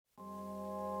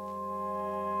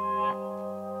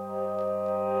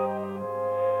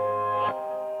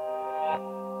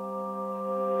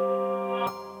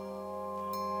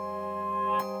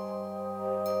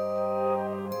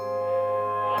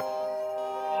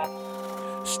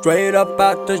Straight up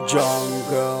out the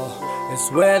jungle,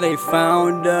 it's where they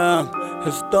found him,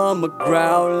 his stomach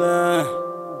growling.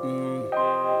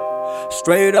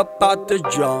 Straight up out the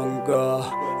jungle,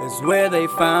 it's where they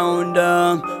found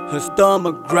him, his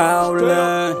stomach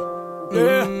growling.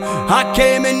 I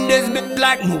came in this bitch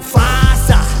like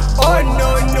Mufasa. Oh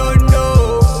no no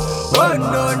no, oh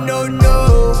no no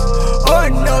no, oh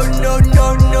no no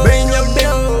no no. Bring your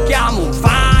bitch, yeah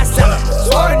Mufasa.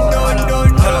 Oh no no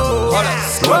no, oh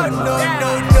no no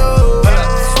no,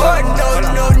 oh no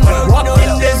no no. Walk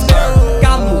in this bitch,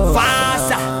 yeah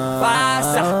Mufasa,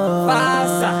 Fasa,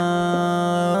 Fasa,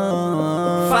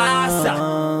 Fasa,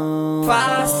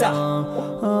 Fasa.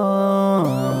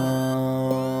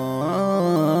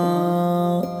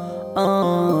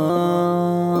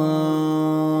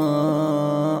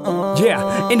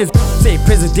 Yeah, in this say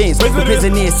presidents, the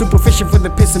prisoners, superficial for the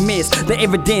pessimists. The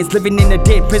evidence, living in a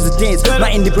dead presidents.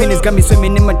 My independence got me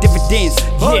swimming in my dividends.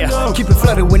 Yeah, keep it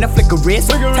flooded when I flick a wrist.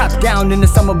 Top down in the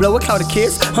summer, blow a cloud of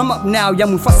kiss. I'm up now,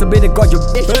 young Mufasa, better guard your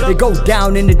bitch. They go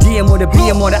down in the DM or the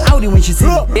BM or the Audi when she see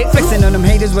it. Flexing on them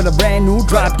haters with a brand new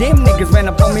drop. Damn niggas ran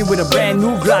up on me with a brand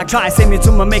new Glock. Try to send me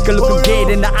to my maker, looking dead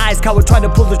in the eyes. Coward try to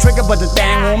pull the trigger, but the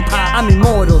thing won't pop. I'm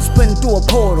immortal, splitting through a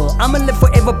portal. I'ma live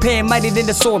forever, paying mighty than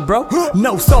the sword, bro.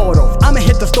 No sort of. I'ma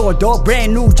hit the store, dog.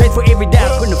 Brand new J for every day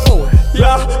I couldn't afford.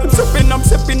 Yeah, I'm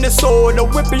sipping the soda.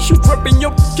 Whipping, she dripping,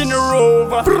 your in the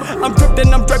rover. I'm dripped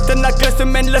and I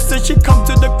glisten, man. Listen, she come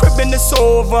to the crib and it's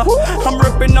over. I'm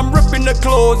ripping the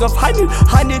clothes off. I need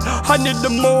the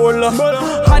molar.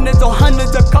 Hundreds on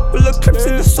hundreds, a couple of clips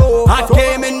in the soul. I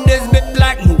came in this bit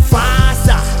like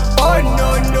Mufasa. Oh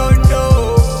no no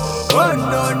no, oh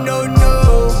no no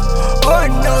no, oh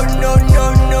no no no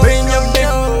no. Bring your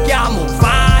bitch, yeah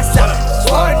Mufasa.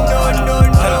 Oh no no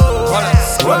no,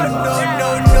 oh no no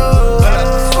no,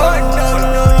 oh no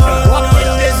no no. Walk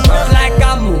in this bitch like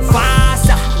I'm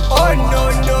Mufasa. Oh no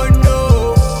no no,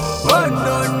 oh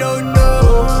no no no,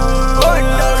 oh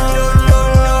no no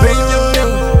no. Bring your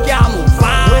bitch, yeah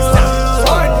Mufasa.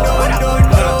 Oh no no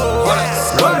no, oh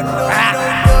no no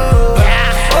no,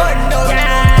 oh no no.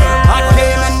 I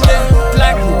came in this bitch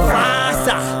like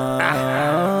Mufasa.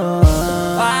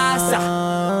 Mufasa.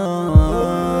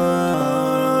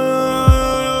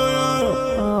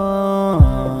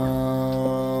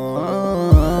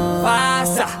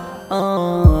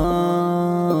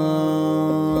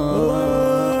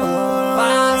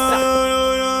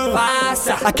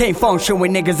 Mufasa. I can't function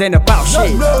with niggas ain't about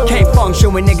shit. Can't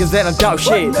function with niggas that are dog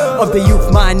shit. Of the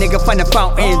youth mind, nigga find a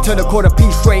fountain. Turn a quarter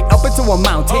piece straight up into a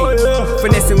mountain.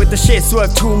 Finessing with the shit,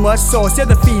 swerve too much sauce. Yeah,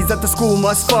 the fees at the school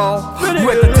must fall. You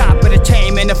at the top of the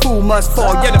chain, man, the fool must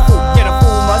fall. Yeah, the fool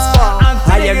must fall.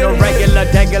 I am no regular,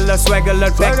 degular, swagger,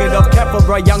 back it up, careful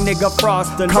bro, young nigga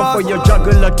frostin'. Come for your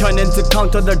juggler, turn into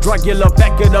counter the drugular,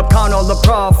 back it up, count all the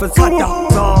profits. Cut the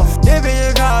off, they be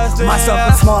exhausted.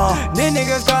 Myself is small, these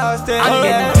niggas costing. I'm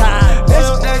getting tired,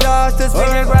 bitch, exhausted.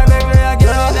 Speaking quite quickly, I'm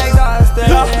getting exhausted.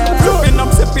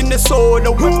 I'm sipping the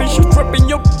soda, whipping, she dripping,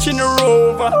 your bitch in the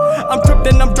rover. I'm dripped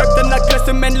and I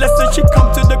glisten, man, listen, she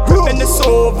come to the crib and it's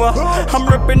over. I'm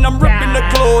ripping the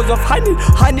clothes off. I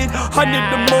need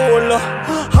the molar.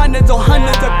 Hundreds on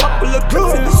hundreds, a couple of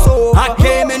clips in the soul. I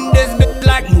came in this bitch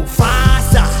like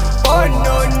Mufasa. Oh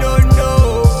no